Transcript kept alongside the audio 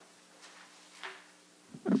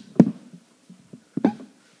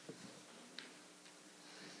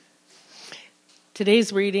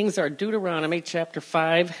Today's readings are Deuteronomy chapter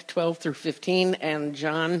 5, 12 through 15, and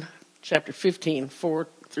John chapter 15, 4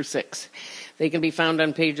 through 6. They can be found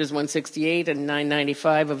on pages 168 and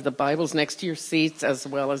 995 of the Bibles next to your seats, as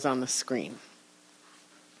well as on the screen.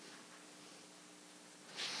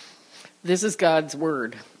 This is God's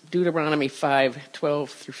word, Deuteronomy 5,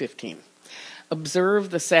 12 through 15.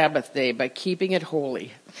 Observe the Sabbath day by keeping it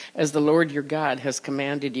holy, as the Lord your God has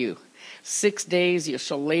commanded you. 6 days you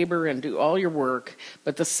shall labor and do all your work,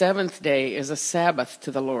 but the seventh day is a Sabbath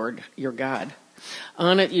to the Lord your God.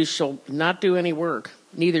 On it you shall not do any work,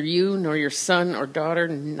 neither you nor your son or daughter,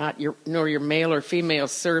 nor your male or female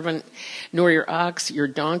servant, nor your ox, your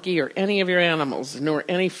donkey, or any of your animals, nor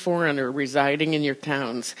any foreigner residing in your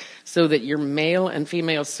towns, so that your male and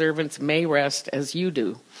female servants may rest as you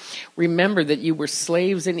do. Remember that you were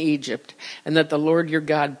slaves in Egypt, and that the Lord your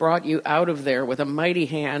God brought you out of there with a mighty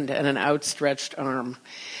hand and an outstretched arm.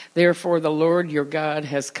 Therefore the Lord your God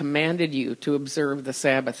has commanded you to observe the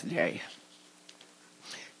Sabbath day.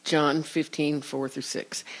 John 15, 4 through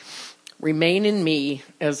 6. Remain in me,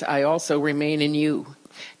 as I also remain in you.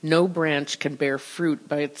 No branch can bear fruit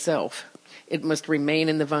by itself. It must remain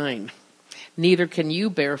in the vine. Neither can you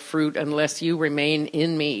bear fruit unless you remain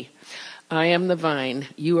in me. I am the vine,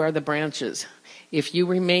 you are the branches. If you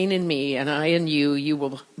remain in me and I in you, you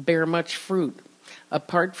will bear much fruit.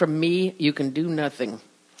 Apart from me, you can do nothing.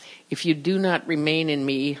 If you do not remain in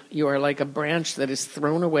me, you are like a branch that is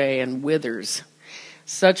thrown away and withers.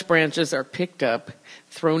 Such branches are picked up,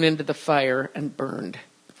 thrown into the fire, and burned.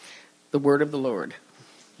 The word of the Lord.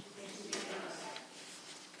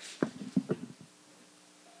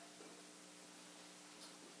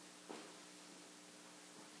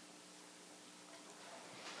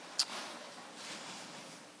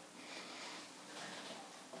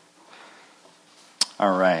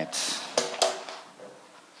 All right.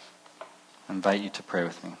 I invite you to pray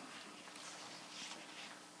with me.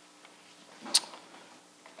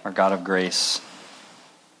 Our God of grace,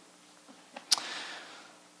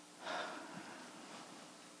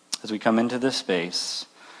 as we come into this space,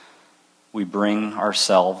 we bring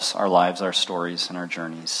ourselves, our lives, our stories, and our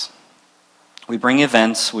journeys. We bring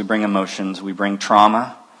events, we bring emotions, we bring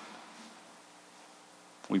trauma,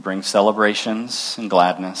 we bring celebrations and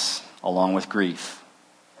gladness, along with grief.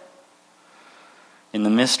 In the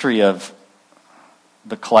mystery of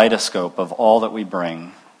the kaleidoscope of all that we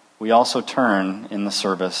bring, we also turn in the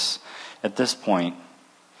service at this point,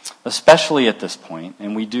 especially at this point,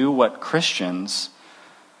 and we do what Christians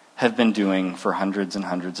have been doing for hundreds and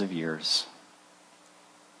hundreds of years,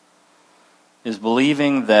 is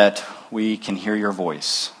believing that we can hear your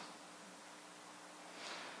voice.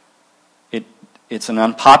 It's an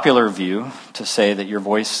unpopular view to say that your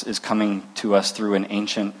voice is coming to us through an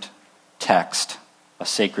ancient text, a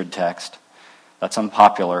sacred text. That's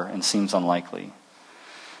unpopular and seems unlikely.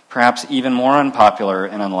 Perhaps even more unpopular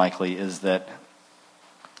and unlikely is that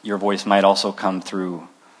your voice might also come through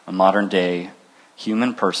a modern-day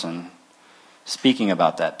human person speaking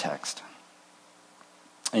about that text.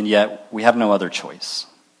 And yet, we have no other choice.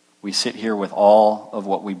 We sit here with all of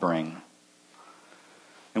what we bring,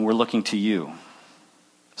 and we're looking to you.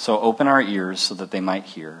 So open our ears so that they might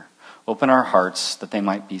hear. Open our hearts that they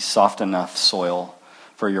might be soft enough soil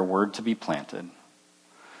for your word to be planted.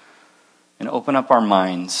 And open up our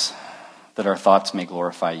minds that our thoughts may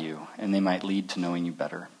glorify you and they might lead to knowing you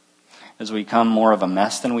better. As we become more of a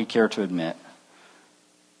mess than we care to admit,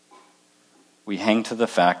 we hang to the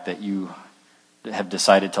fact that you have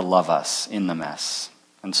decided to love us in the mess.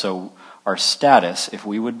 And so our status, if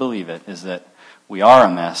we would believe it, is that we are a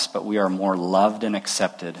mess, but we are more loved and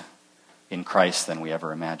accepted in Christ than we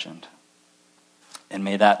ever imagined. And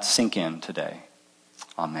may that sink in today.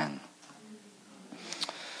 Amen.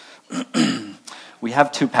 We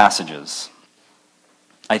have two passages.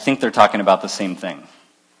 I think they're talking about the same thing.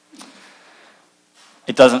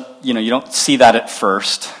 It doesn't, you don't see that at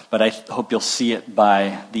first, but I hope you'll see it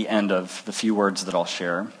by the end of the few words that I'll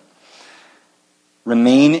share.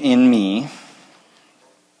 Remain in me.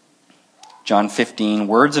 John 15,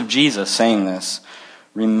 words of Jesus saying this.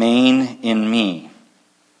 Remain in me.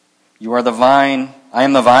 You are the vine. I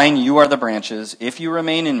am the vine, you are the branches. If you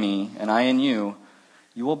remain in me, and I in you,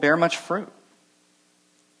 you will bear much fruit.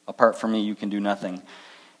 Apart from me, you can do nothing.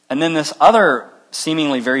 And then this other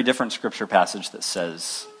seemingly very different scripture passage that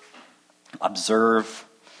says, observe,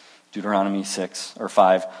 Deuteronomy 6 or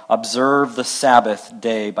 5, observe the Sabbath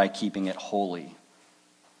day by keeping it holy.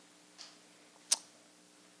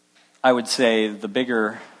 I would say the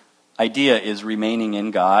bigger idea is remaining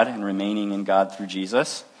in God and remaining in God through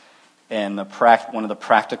Jesus. And one of the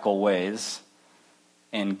practical ways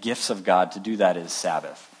and gifts of God, to do that is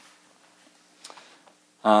Sabbath.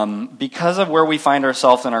 Because of where we find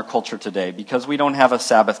ourselves in our culture today, because we don't have a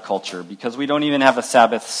Sabbath culture, because we don't even have a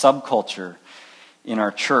Sabbath subculture in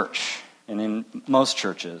our church and in most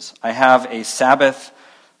churches, I have a Sabbath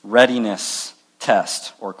readiness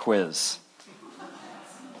test or quiz.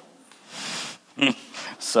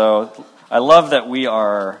 So I love that we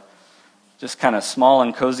are just kind of small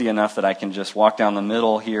and cozy enough that I can just walk down the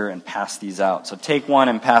middle here and pass these out. So take one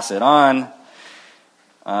and pass it on.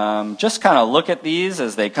 Just kind of look at these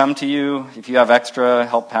as they come to you. If you have extra,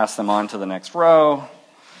 help pass them on to the next row.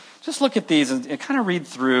 Just look at these and kind of read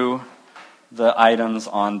through the items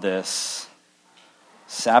on this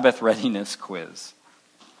Sabbath readiness quiz.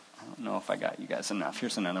 I don't know if I got you guys enough.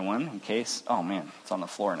 Here's another one in case. Oh man, it's on the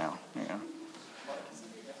floor now. There you go.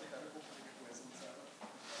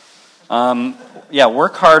 Yeah,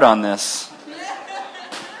 work hard on this.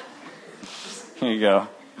 Here you go.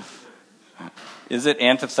 Is it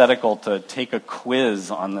antithetical to take a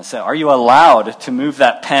quiz on the Sabbath? Are you allowed to move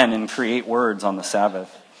that pen and create words on the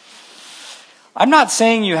Sabbath? I'm not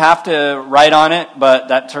saying you have to write on it, but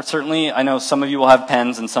that certainly, I know some of you will have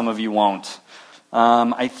pens and some of you won't.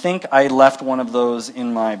 I think I left one of those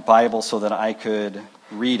in my Bible so that I could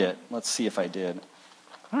read it. Let's see if I did.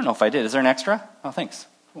 I don't know if I did. Is there an extra? Oh, thanks.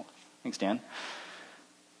 Cool. Thanks, Dan.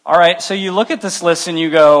 All right, so you look at this list and you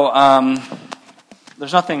go,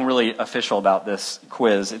 there's nothing really official about this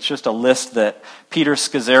quiz. It's just a list that Peter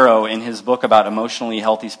Scazzero, in his book about emotionally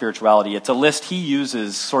healthy spirituality, it's a list he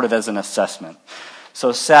uses sort of as an assessment.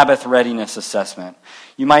 So Sabbath readiness assessment.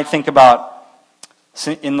 You might think about,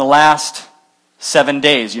 in the last 7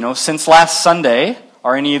 days, since last Sunday,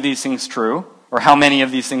 are any of these things true? Or how many of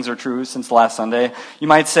these things are true since last Sunday? You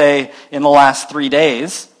might say, in the last 3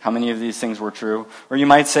 days, how many of these things were true? Or you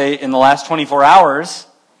might say, in the last 24 hours,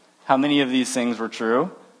 how many of these things were true?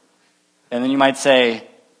 And then you might say,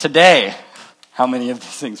 today, how many of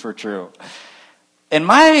these things were true? And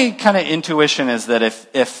my kind of intuition is that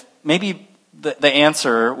if maybe the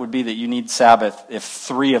answer would be that you need Sabbath if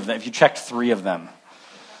you checked 3 of them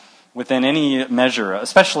within any measure,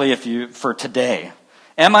 especially for today.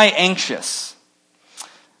 Am I anxious?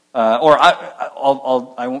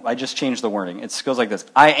 I just changed the wording. It goes like this.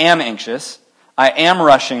 I am anxious. I am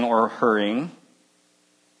rushing or hurrying.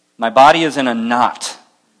 My body is in a knot.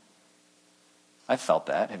 I felt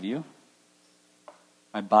that. Have you?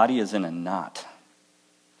 My body is in a knot.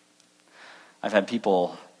 I've had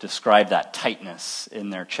people describe that tightness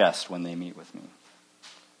in their chest when they meet with me.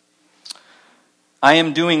 I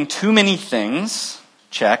am doing too many things.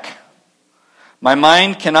 Check. My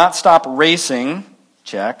mind cannot stop racing.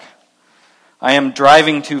 Check. I am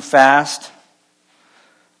driving too fast.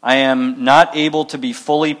 I am not able to be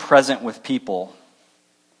fully present with people.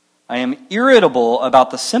 I am irritable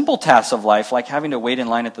about the simple tasks of life, like having to wait in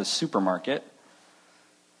line at the supermarket.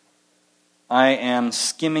 I am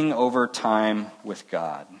skimming over time with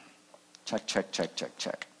God. Check, check, check, check,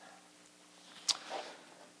 check.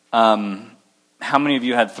 How many of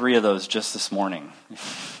you had 3 of those just this morning?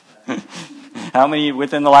 How many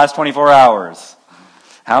within the last 24 hours?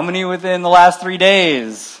 How many within the last 3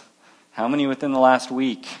 days? How many within the last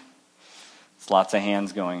week? It's lots of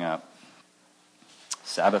hands going up.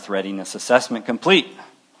 Sabbath readiness assessment complete.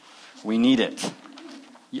 We need it.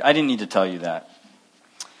 I didn't need to tell you that.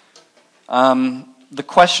 The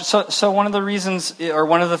question. So one of the reasons, or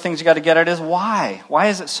one of the things you got to get at is why? Why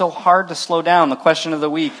is it so hard to slow down? The question of the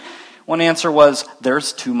week. One answer was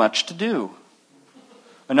there's too much to do.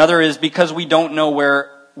 Another is because we don't know where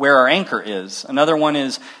our anchor is. Another one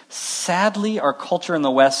is sadly our culture in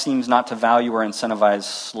the West seems not to value or incentivize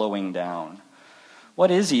slowing down.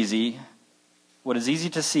 What is easy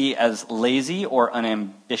to see as lazy or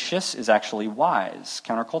unambitious is actually wise,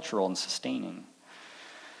 countercultural, and sustaining.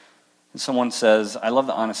 And someone says, I love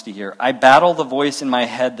the honesty here, I battle the voice in my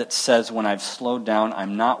head that says when I've slowed down,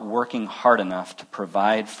 I'm not working hard enough to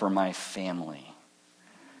provide for my family.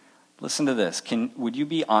 Listen to this. Would you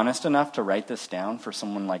be honest enough to write this down for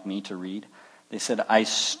someone like me to read? They said, I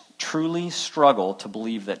truly struggle to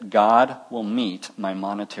believe that God will meet my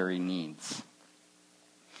monetary needs.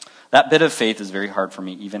 That bit of faith is very hard for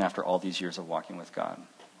me, even after all these years of walking with God.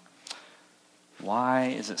 Why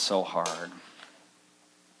is it so hard?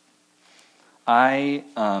 I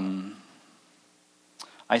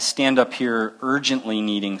stand up here urgently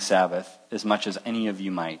needing Sabbath as much as any of you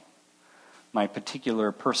might. My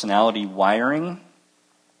particular personality wiring,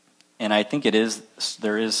 and I think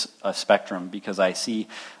there is a spectrum, because I see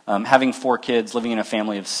having 4 kids, living in a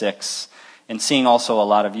family of 6, and seeing also a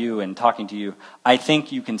lot of you and talking to you, I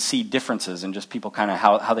think you can see differences in just people kind of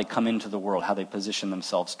how they come into the world, how they position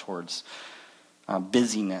themselves towards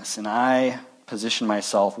busyness. And I position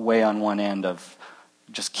myself way on one end of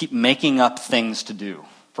just keep making up things to do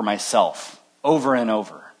for myself over and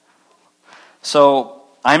over. So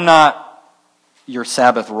I'm not your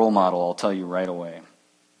Sabbath role model, I'll tell you right away.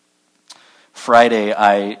 Friday,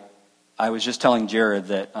 I was just telling Jared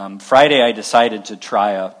that Friday I decided to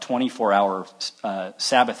try a 24-hour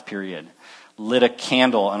Sabbath period. Lit a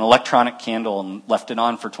candle, an electronic candle, and left it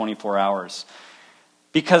on for 24 hours.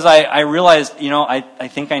 Because I realized, I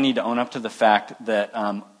think I need to own up to the fact that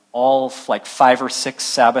all like 5 or 6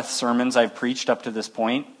 Sabbath sermons I've preached up to this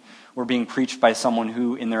point were being preached by someone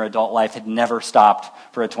who in their adult life had never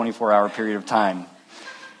stopped for a 24-hour period of time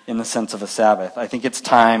in the sense of a Sabbath. I think it's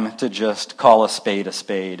time to just call a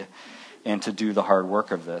spade and to do the hard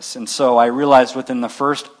work of this. And so I realized within the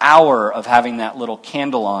first hour of having that little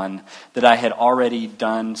candle on that I had already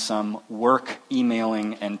done some work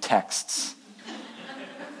emailing and texts.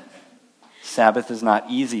 Sabbath is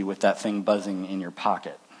not easy with that thing buzzing in your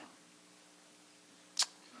pocket.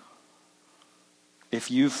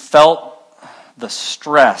 If you felt the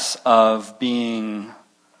stress of being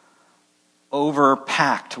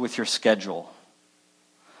overpacked with your schedule,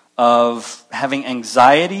 of having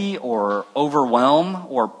anxiety or overwhelm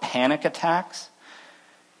or panic attacks,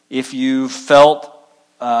 if you felt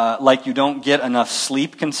like you don't get enough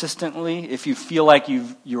sleep consistently, if you feel like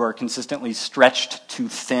you are consistently stretched too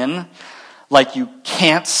thin, like you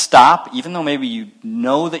can't stop, even though maybe you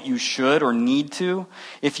know that you should or need to,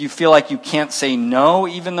 if you feel like you can't say no,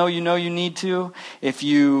 even though you know you need to, if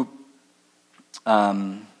you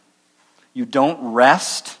don't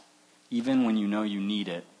rest, even when you know you need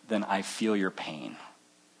it, then I feel your pain.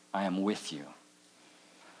 I am with you.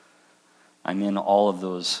 I'm in all of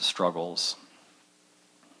those struggles.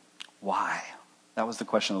 Why? That was the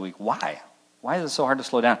question of the week. Why? Why is it so hard to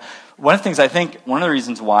slow down? One of the things I think, one of the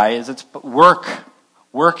reasons why is it's work.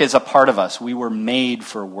 Work is a part of us. We were made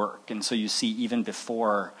for work. And so you see even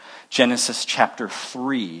before Genesis chapter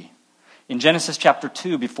 3, in Genesis chapter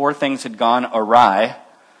 2, before things had gone awry,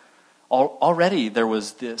 already there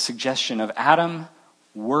was the suggestion of Adam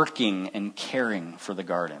working and caring for the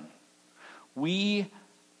garden. We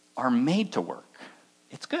are made to work.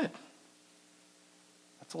 It's good.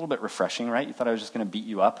 It's a little bit refreshing, right? You thought I was just going to beat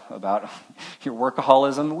you up about your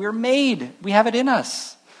workaholism. We're made. We have it in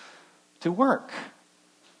us to work.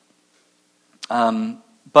 But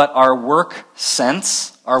our work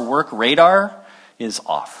sense, our work radar is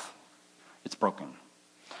off. It's broken.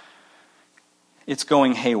 It's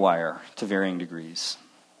going haywire to varying degrees.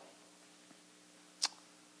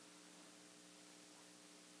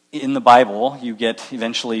 In the Bible, you get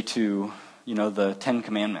eventually to the 10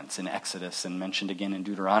 Commandments in Exodus and mentioned again in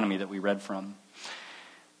Deuteronomy that we read from.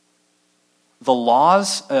 The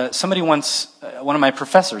laws, somebody once, one of my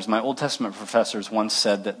professors, my Old Testament professors once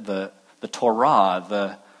said that the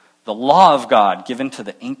Torah, the law of God given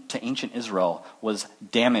to ancient Israel was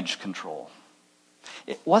damage control.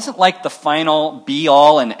 It wasn't like the final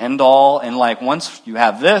be-all and end-all and like once you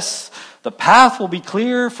have this, the path will be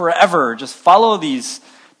clear forever. Just follow these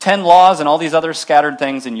 10 laws and all these other scattered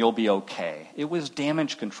things and you'll be okay. It was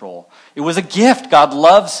damage control. It was a gift. God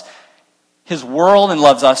loves his world and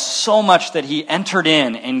loves us so much that he entered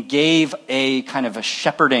in and gave a kind of a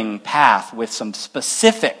shepherding path with some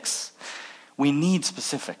specifics. We need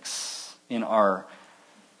specifics in our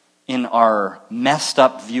messed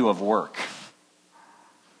up view of work.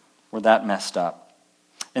 We're that messed up.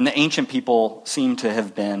 And the ancient people seem to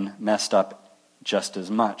have been messed up just as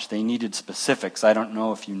much. They needed specifics. I don't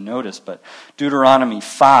know if you noticed, but Deuteronomy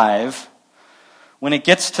 5, when it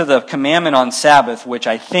gets to the commandment on Sabbath, which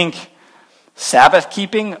I think Sabbath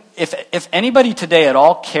keeping, if anybody today at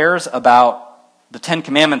all cares about the 10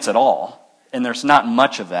 Commandments at all, and there's not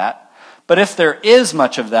much of that, but if there is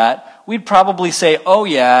much of that, we'd probably say, oh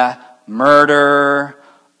yeah, murder,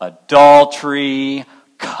 adultery,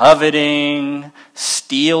 coveting,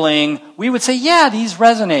 stealing. We would say, yeah, these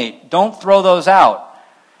resonate. Don't throw those out.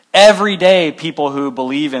 Every day, people who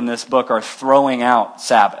believe in this book are throwing out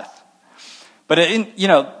Sabbath. But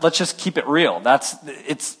let's just keep it real.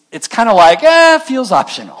 It's kind of like, it feels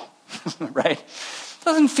optional, right?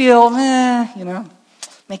 Doesn't feel,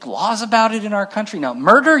 make laws about it in our country. Now,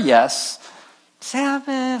 murder, yes.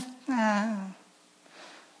 Sabbath,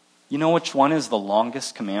 You know which one is the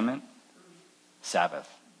longest commandment? Sabbath.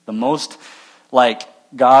 The most,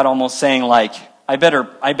 God almost saying, I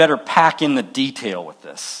better pack in the detail with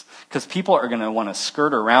this. Because people are going to want to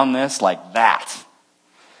skirt around this like that.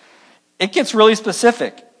 It gets really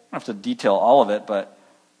specific. have to detail all of it, but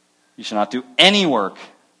you shall not do any work,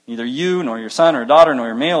 neither you, nor your son, or daughter, nor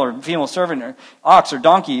your male or female servant, or ox, or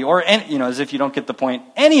donkey, or any, as if you don't get the point,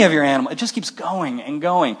 any of your animal. It just keeps going and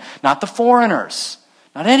going. Not the foreigners,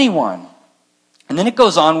 not anyone. And then it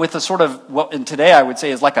goes on with a sort of, what today I would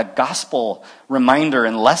say is like a gospel reminder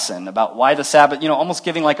and lesson about why the Sabbath, almost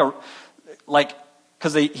giving because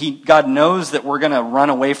God knows that we're going to run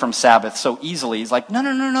away from Sabbath so easily. He's like,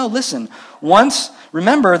 no, listen.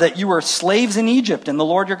 Remember that you were slaves in Egypt, and the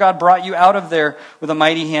Lord your God brought you out of there with a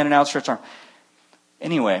mighty hand and outstretched arm.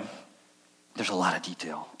 Anyway, there's a lot of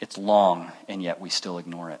detail. It's long, and yet we still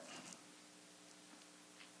ignore it.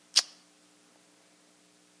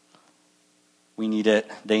 We need it,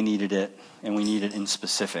 they needed it, and we need it in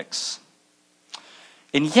specifics.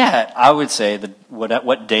 And yet, I would say that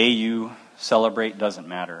what day you celebrate doesn't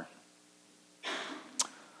matter.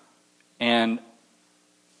 And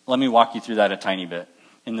let me walk you through that a tiny bit.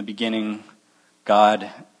 In the beginning,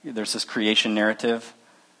 there's this creation narrative,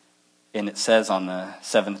 and it says on the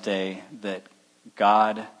seventh day that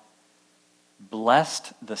God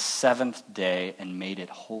blessed the seventh day and made it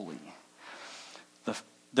holy.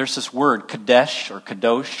 There's this word, kadesh or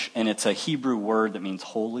kadosh, and it's a Hebrew word that means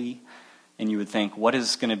holy. And you would think, what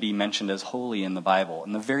is going to be mentioned as holy in the Bible?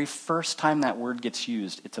 And the very first time that word gets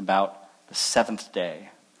used, it's about the seventh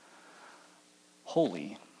day.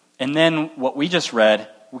 Holy. And then what we just read,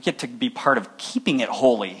 we get to be part of keeping it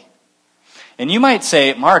holy. And you might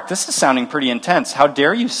say, Mark, this is sounding pretty intense. How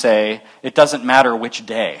dare you say it doesn't matter which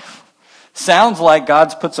day? Sounds like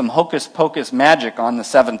God's put some hocus pocus magic on the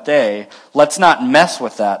seventh day. Let's not mess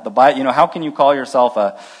with that. How can you call yourself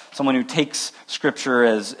someone who takes Scripture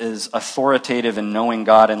as authoritative in knowing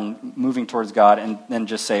God and moving towards God, and then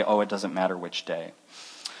just say, it doesn't matter which day?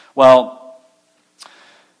 Well,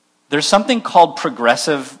 there's something called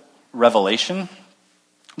progressive revelation.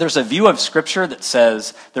 There's a view of Scripture that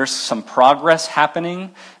says there's some progress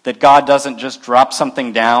happening, that God doesn't just drop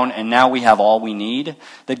something down and now we have all we need,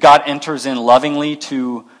 that God enters in lovingly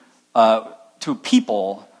to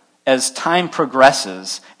people as time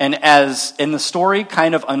progresses and as in the story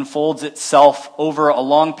kind of unfolds itself over a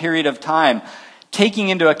long period of time,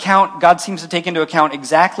 God seems to take into account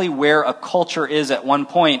exactly where a culture is at one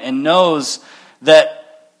point and knows that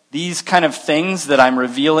these kind of things that I'm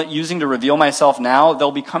using to reveal myself now,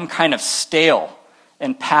 they'll become kind of stale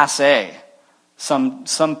and passé some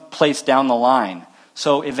place down the line.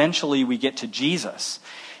 So eventually we get to Jesus.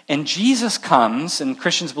 And Jesus comes, and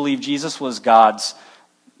Christians believe Jesus was God's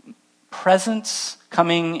presence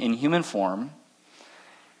coming in human form.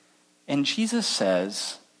 And Jesus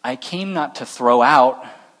says, I came not to throw out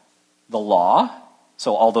the law,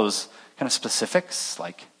 so all those kind of specifics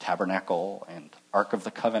like tabernacle and Ark of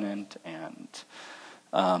the Covenant and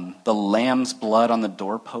the lamb's blood on the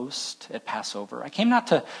doorpost at Passover. I came not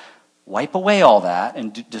to wipe away all that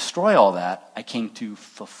and destroy all that. I came to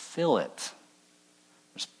fulfill it.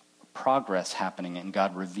 There's progress happening and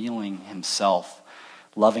God revealing himself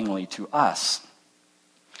lovingly to us.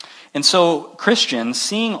 And so Christians,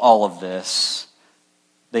 seeing all of this,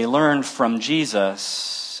 they learned from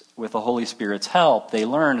Jesus, with the Holy Spirit's help, they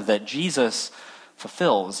learned that Jesus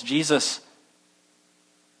fulfills. There's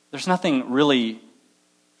nothing really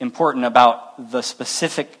important about the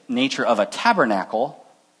specific nature of a tabernacle.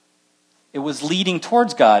 It was leading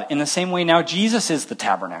towards God. In the same way, now Jesus is the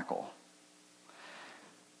tabernacle.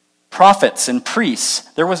 Prophets and priests,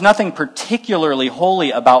 there was nothing particularly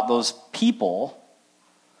holy about those people,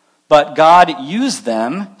 but God used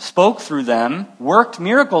them, spoke through them, worked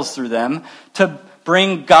miracles through them to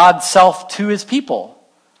bring God's self to his people.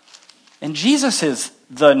 And Jesus is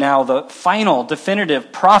now the final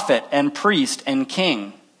definitive prophet and priest and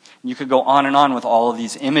king. You could go on and on with all of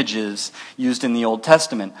these images used in the Old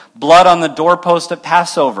Testament. Blood on the doorpost at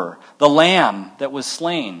Passover, the lamb that was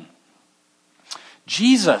slain.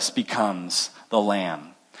 Jesus becomes the lamb.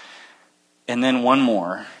 And then one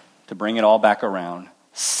more to bring it all back around.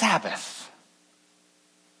 Sabbath.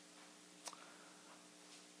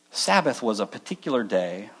 Sabbath was a particular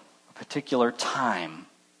day, a particular time.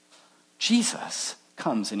 Jesus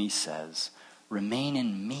comes and he says, remain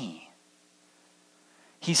in me.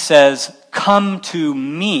 He says, come to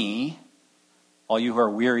me, all you who are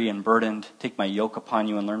weary and burdened, take my yoke upon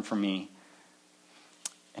you and learn from me,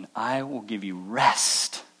 and I will give you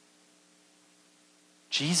rest.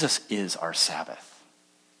 Jesus is our Sabbath.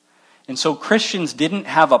 And so Christians didn't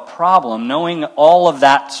have a problem knowing all of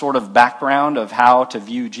that sort of background of how to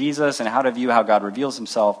view Jesus and how to view how God reveals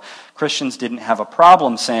himself. Christians didn't have a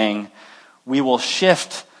problem saying, we will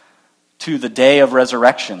shift to the day of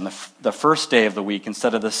resurrection, the first day of the week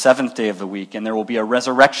instead of the seventh day of the week, and there will be a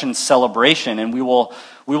resurrection celebration, and we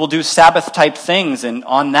will do Sabbath-type things, and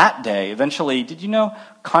on that day, eventually, did you know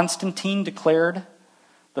Constantine declared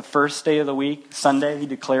the first day of the week, Sunday, he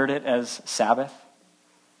declared it as Sabbath?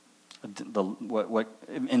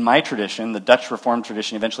 In my tradition, the Dutch Reformed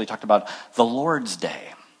tradition eventually talked about the Lord's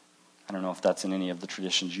Day. I don't know if that's in any of the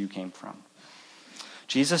traditions you came from.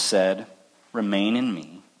 Jesus said, "Remain in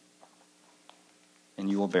me, and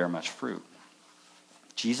you will bear much fruit."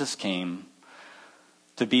 Jesus came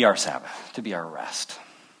to be our Sabbath, to be our rest.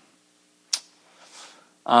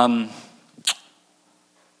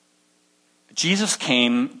 Jesus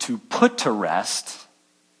came to put to rest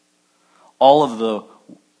all of the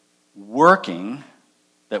working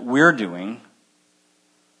that we're doing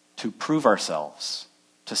to prove ourselves,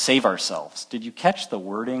 to save ourselves. Did you catch the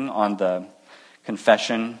wording on the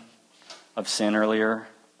confession of sin earlier?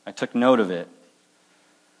 I took note of it.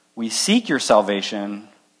 We seek your salvation,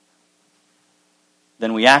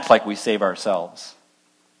 then we act like we save ourselves.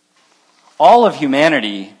 All of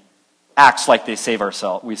humanity acts like we save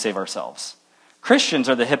ourselves. Christians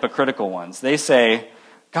are the hypocritical ones. They say,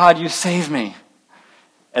 "God, you save me."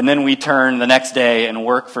 And then we turn the next day and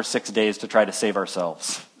work for 6 days to try to save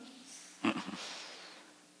ourselves.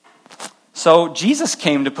 So Jesus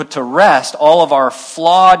came to put to rest all of our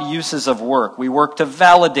flawed uses of work. We work to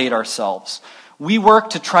validate ourselves. We work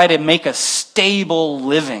to try to make a stable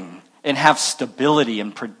living and have stability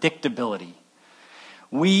and predictability.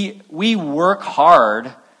 We work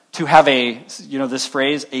hard to have this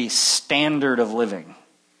phrase, a standard of living.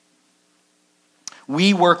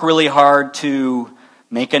 We work really hard to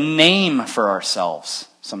make a name for ourselves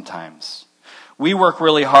sometimes. We work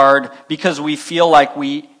really hard because we feel like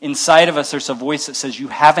inside of us there's a voice that says you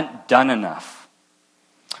haven't done enough.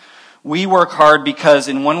 We work hard because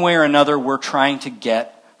in one way or another we're trying to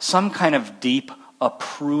get some kind of deep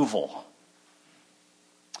approval.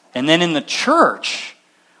 And then in the church,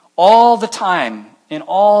 all the time, in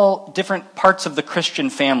all different parts of the Christian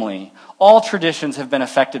family, all traditions have been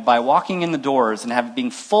affected by walking in the doors and being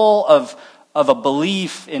full of a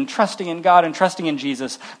belief in trusting in God and trusting in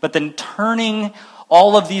Jesus, but then turning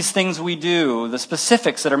all of these things we do, the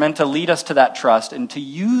specifics that are meant to lead us to that trust, and to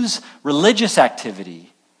use religious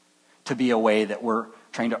activity to be a way that we're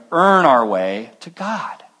trying to earn our way to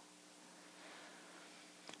God.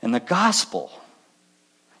 And the gospel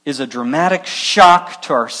is a dramatic shock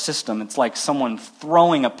to our system. It's like someone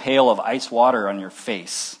throwing a pail of ice water on your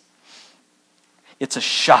face. It's a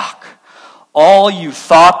shock. All you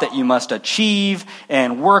thought that you must achieve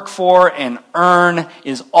and work for and earn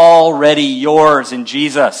is already yours in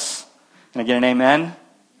Jesus. Can I get an amen?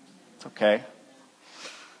 It's okay.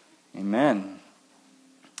 Amen.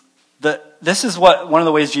 This is one of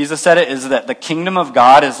the ways Jesus said it, is that the kingdom of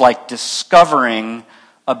God is like discovering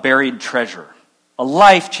a buried treasure. A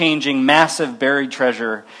life-changing, massive buried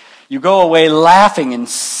treasure. You go away laughing and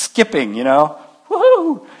skipping,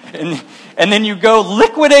 woohoo! And then you go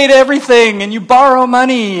liquidate everything, and you borrow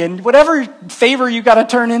money, and whatever favor you got to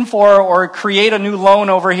turn in for, or create a new loan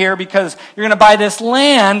over here because you're going to buy this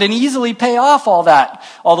land and easily pay off all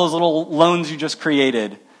those little loans you just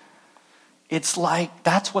created. It's like,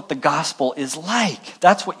 that's what the gospel is like.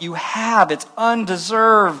 That's what you have. It's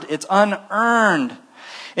undeserved. It's unearned.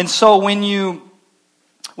 And so when you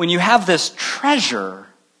have this treasure,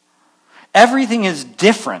 everything is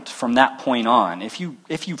different from that point on. If you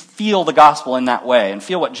feel the gospel in that way and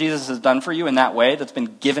feel what Jesus has done for you in that way that's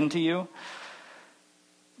been given to you,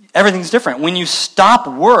 everything's different. When you stop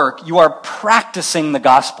work, you are practicing the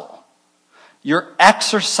gospel. You're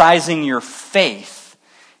exercising your faith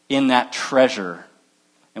in that treasure.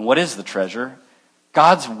 And what is the treasure?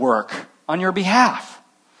 God's work on your behalf.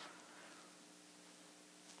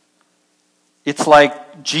 It's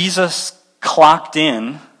like Jesus clocked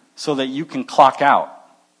in so that you can clock out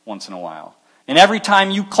once in a while. And every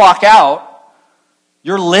time you clock out,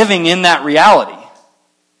 you're living in that reality.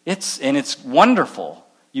 It's wonderful.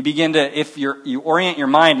 You begin to, if you orient your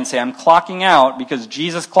mind and say, I'm clocking out because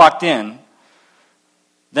Jesus clocked in,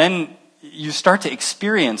 then you start to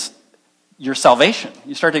experience your salvation.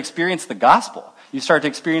 You start to experience the gospel. You start to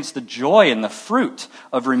experience the joy and the fruit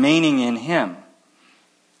of remaining in Him.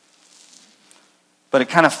 But it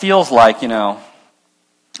kind of feels like,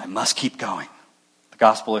 I must keep going. The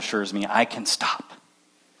gospel assures me I can stop.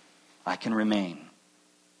 I can remain.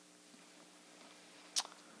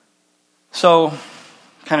 So,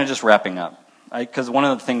 kind of just wrapping up. Because one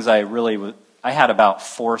of the things I had about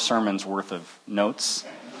 4 sermons worth of notes.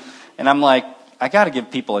 And I'm like, I got to give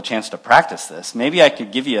people a chance to practice this. Maybe I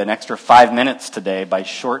could give you an extra 5 minutes today by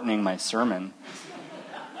shortening my sermon.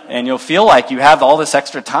 And you'll feel like you have all this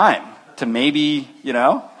extra time to maybe,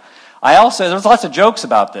 there's lots of jokes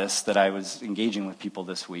about this that I was engaging with people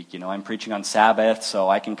this week. I'm preaching on Sabbath, so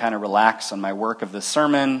I can kind of relax on my work of this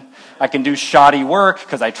sermon. I can do shoddy work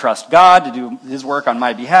because I trust God to do his work on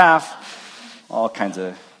my behalf. All kinds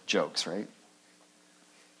of jokes, right?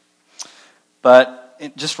 But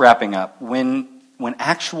just wrapping up, when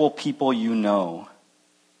actual people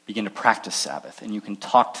begin to practice Sabbath, and you can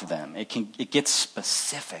talk to them. It gets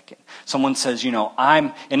specific. Someone says,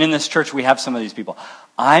 and in this church we have some of these people,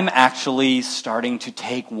 I'm actually starting to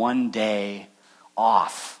take one day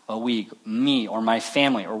off a week, me or my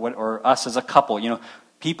family or us as a couple.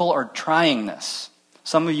 People are trying this.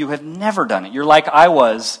 Some of you have never done it. You're like I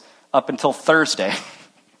was up until Thursday,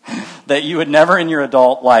 that you have never in your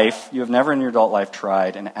adult life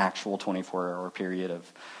tried an actual 24-hour period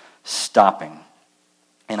of stopping.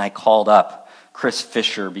 And I called up Chris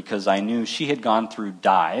Fisher because I knew she had gone through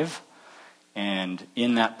Dive, and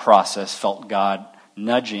in that process felt God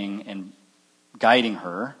nudging and guiding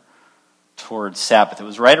her towards Sabbath. It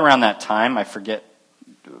was right around that time. I forget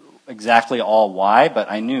exactly all why, but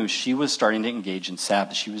I knew she was starting to engage in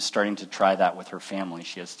Sabbath. She was starting to try that with her family.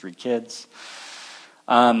 She has 3 kids.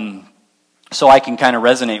 So I can kind of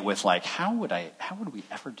resonate with how would we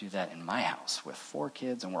ever do that in my house with 4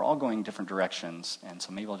 kids and we're all going different directions, and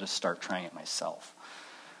so maybe I'll just start trying it myself.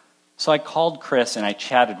 So I called Chris and I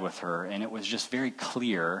chatted with her, and it was just very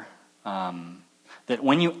clear that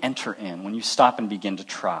when you enter in, when you stop and begin to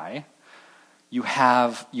try, you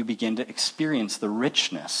begin to experience the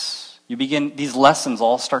richness. These lessons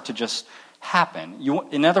all start to just happen.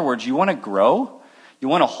 In other words, you want to grow. You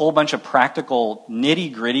want a whole bunch of practical,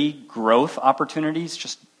 nitty-gritty growth opportunities?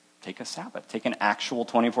 Just take a Sabbath. Take an actual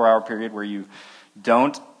 24-hour period where you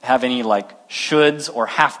don't have any shoulds or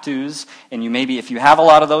have-tos. And if you have a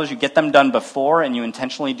lot of those, you get them done before, and you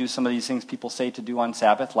intentionally do some of these things people say to do on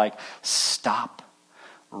Sabbath, like stop,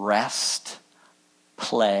 rest,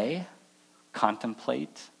 play,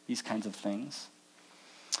 contemplate, these kinds of things.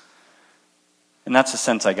 And that's the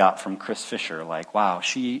sense I got from Chris Fisher. Wow,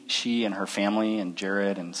 she and her family and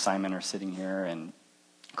Jared and Simon are sitting here, and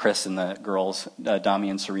Chris and the girls, Dami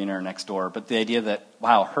and Serena, are next door. But the idea that,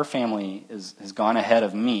 wow, her family has gone ahead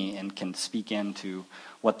of me and can speak into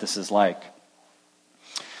what this is like.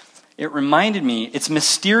 It reminded me, it's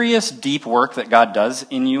mysterious, deep work that God does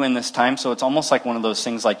in you in this time. So it's almost like one of those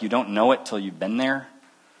things you don't know it till you've been there.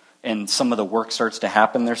 And some of the work starts to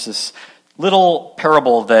happen. There's this little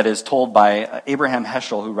parable that is told by Abraham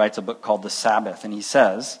Heschel, who writes a book called The Sabbath, and he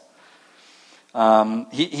says,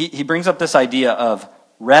 he brings up this idea of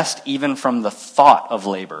rest even from the thought of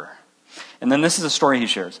labor. And then this is a story he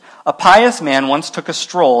shares. A pious man once took a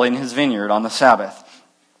stroll in his vineyard on the Sabbath.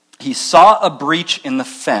 He saw a breach in the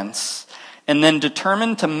fence and then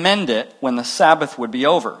determined to mend it when the Sabbath would be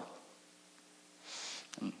over.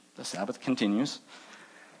 And the Sabbath continues.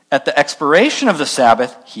 At the expiration of the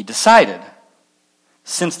Sabbath, he decided,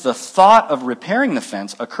 since the thought of repairing the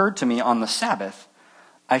fence occurred to me on the Sabbath,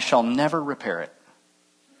 I shall never repair it.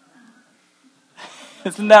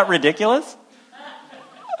 Isn't that ridiculous?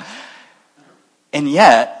 And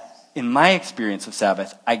yet, in my experience of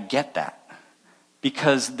Sabbath, I get that.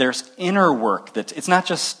 Because there's inner work it's not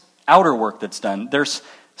just outer work that's done. There's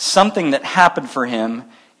something that happened for him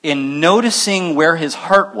in noticing where his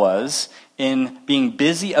heart was, in being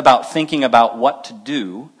busy about thinking about what to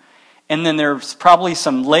do. And then there's probably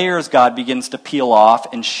some layers God begins to peel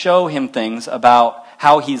off and show him things about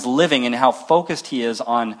how he's living and how focused he is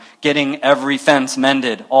on getting every fence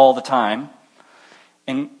mended all the time.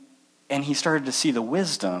 And he started to see the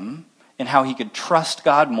wisdom and how he could trust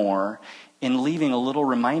God more in leaving a little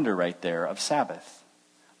reminder right there of Sabbath.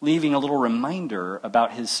 Leaving a little reminder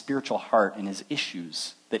about his spiritual heart and his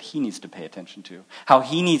issues that he needs to pay attention to. How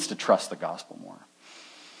he needs to trust the gospel more.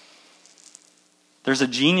 There's a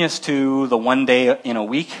genius to the one day in a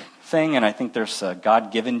week thing, and I think there's a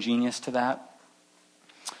God-given genius to that.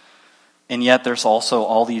 And yet there's also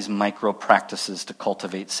all these micro practices to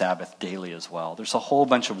cultivate Sabbath daily as well. There's a whole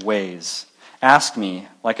bunch of ways. Ask me.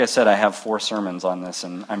 Like I said, I have 4 sermons on this,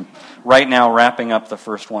 and I'm right now wrapping up the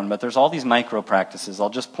first one. But there's all these micro practices. I'll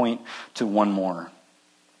just point to one more.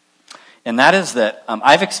 And that is that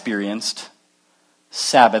I've experienced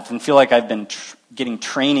Sabbath and feel like I've been getting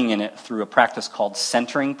training in it through a practice called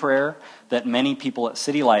centering prayer that many people at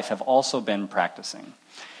City Life have also been practicing.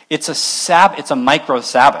 It's a micro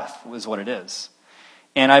Sabbath is what it is.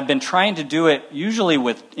 And I've been trying to do it usually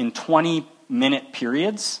in 20-minute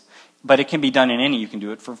periods But it can be done in any. You can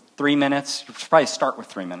do it for 3 minutes. You should probably start with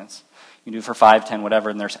 3 minutes. You can do it for 5, 10, whatever,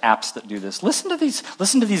 and there's apps that do this. Listen to these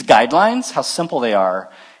guidelines, how simple they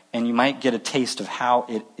are, and you might get a taste of how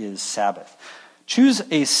it is Sabbath. Choose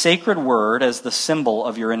a sacred word as the symbol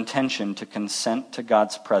of your intention to consent to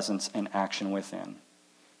God's presence and action within.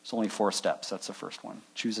 It's only 4 steps. That's the first one.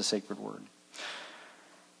 Choose a sacred word.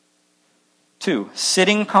 2,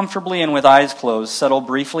 sitting comfortably and with eyes closed, settle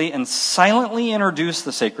briefly and silently introduce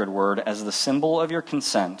the sacred word as the symbol of your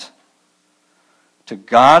consent to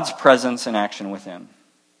God's presence and action within.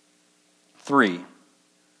 3,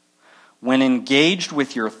 when engaged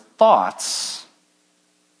with your thoughts,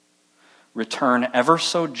 return ever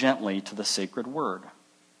so gently to the sacred word.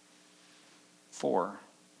 4,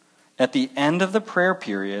 at the end of the prayer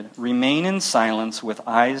period, remain in silence with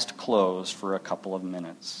eyes closed for a couple of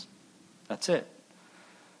minutes. That's it.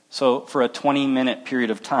 So for a 20-minute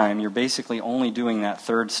period of time, you're basically only doing that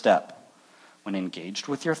third step. When engaged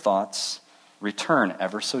with your thoughts, return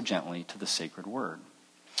ever so gently to the sacred word.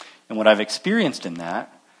 And what I've experienced in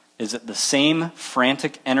that is that the same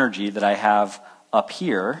frantic energy that I have up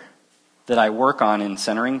here, that I work on in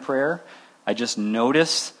centering prayer, I just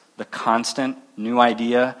notice the constant new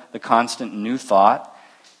idea, the constant new thought,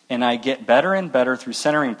 and I get better and better through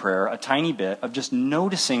centering prayer, a tiny bit, of just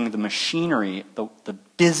noticing the machinery, the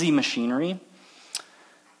busy machinery.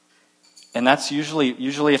 And that's usually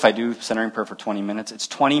if I do centering prayer for 20 minutes, it's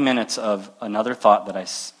 20 minutes of another thought that I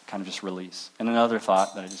kind of just release, and another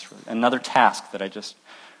thought that I just release, another task that I just,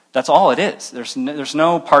 that's all it is. There's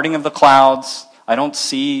no parting of the clouds. I don't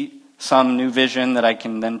see some new vision that I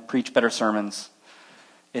can then preach better sermons.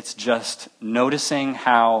 It's just noticing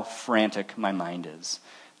how frantic my mind is.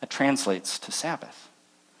 That translates to Sabbath.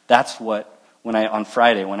 That's what, on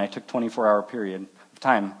Friday, when I took 24-hour period of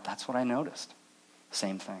time, that's what I noticed.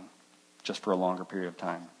 Same thing, just for a longer period of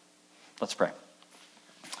time. Let's pray.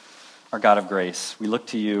 Our God of grace, we look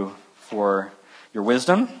to you for your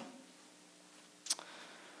wisdom,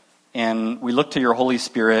 and we look to your Holy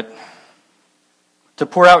Spirit to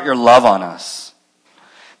pour out your love on us.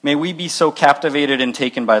 May we be so captivated and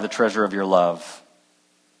taken by the treasure of your love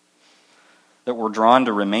that we're drawn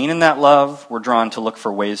to remain in that love. We're drawn to look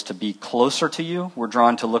for ways to be closer to you. We're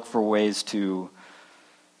drawn to look for ways to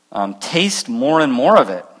taste more and more of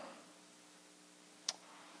it.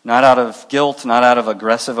 Not out of guilt, not out of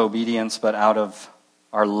aggressive obedience, but out of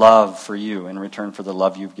our love for you in return for the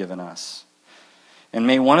love you've given us. And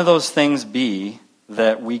may one of those things be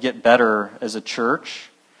that we get better as a church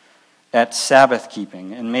at Sabbath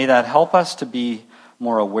keeping. And may that help us to be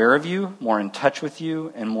more aware of you, more in touch with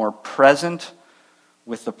you, and more present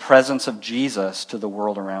with the presence of Jesus to the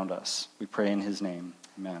world around us. We pray in his name.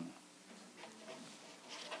 Amen.